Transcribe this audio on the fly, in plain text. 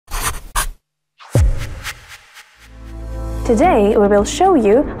Today, we will show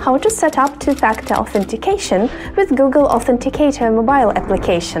you how to set up two-factor authentication with Google Authenticator mobile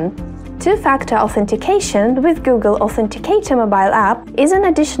application. Two-factor authentication with Google Authenticator mobile app is an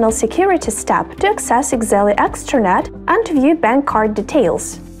additional security step to access Exely Extranet and view bank card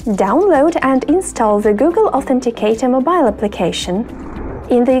details. Download and install the Google Authenticator mobile application.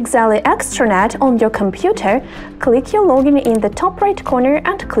 In the Exely Extranet on your computer, click your login in the top right corner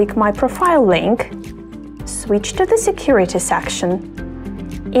and click My Profile link. Switch to the Security section.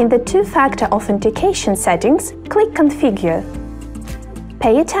 In the two-factor authentication settings, click Configure.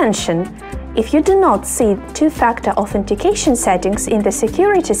 Pay attention! If you do not see two-factor authentication settings in the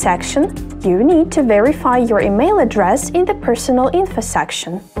Security section, you need to verify your email address in the Personal Info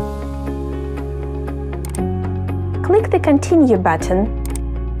section. Click the Continue button.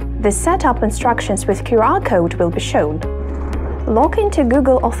 The setup instructions with QR code will be shown. Log into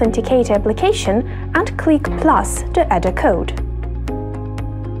Google Authenticator application and click Plus to add a code.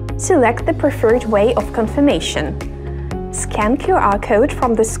 Select the preferred way of confirmation. Scan QR code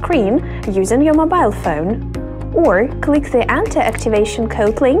from the screen using your mobile phone, or click the Enter Activation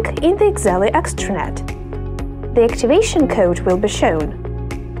Code link in the Exely Extranet. The activation code will be shown.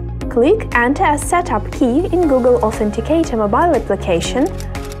 Click Enter a setup key in Google Authenticator mobile application,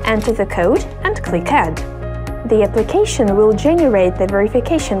 enter the code and click Add. The application will generate the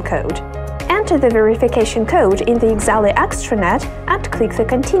verification code. Enter the verification code in the Exely Extranet and click the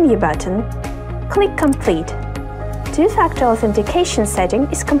Continue button. Click Complete. Two-factor authentication setting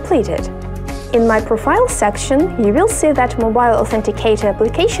is completed. In My Profile section, you will see that mobile authenticator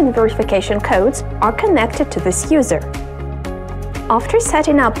application verification codes are connected to this user. After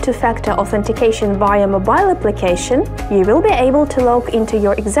setting up two-factor authentication via mobile application, you will be able to log into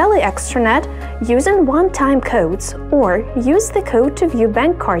your Exely Extranet using one-time codes or use the code to view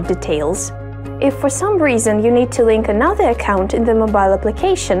bank card details. If for some reason you need to link another account in the mobile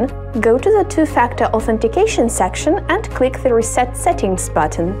application, go to the two-factor authentication section and click the Reset Settings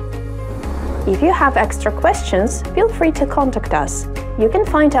button. If you have extra questions, feel free to contact us. You can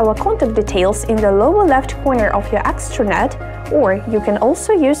find our contact details in the lower left corner of your extranet, or you can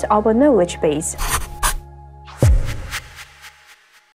also use our knowledge base.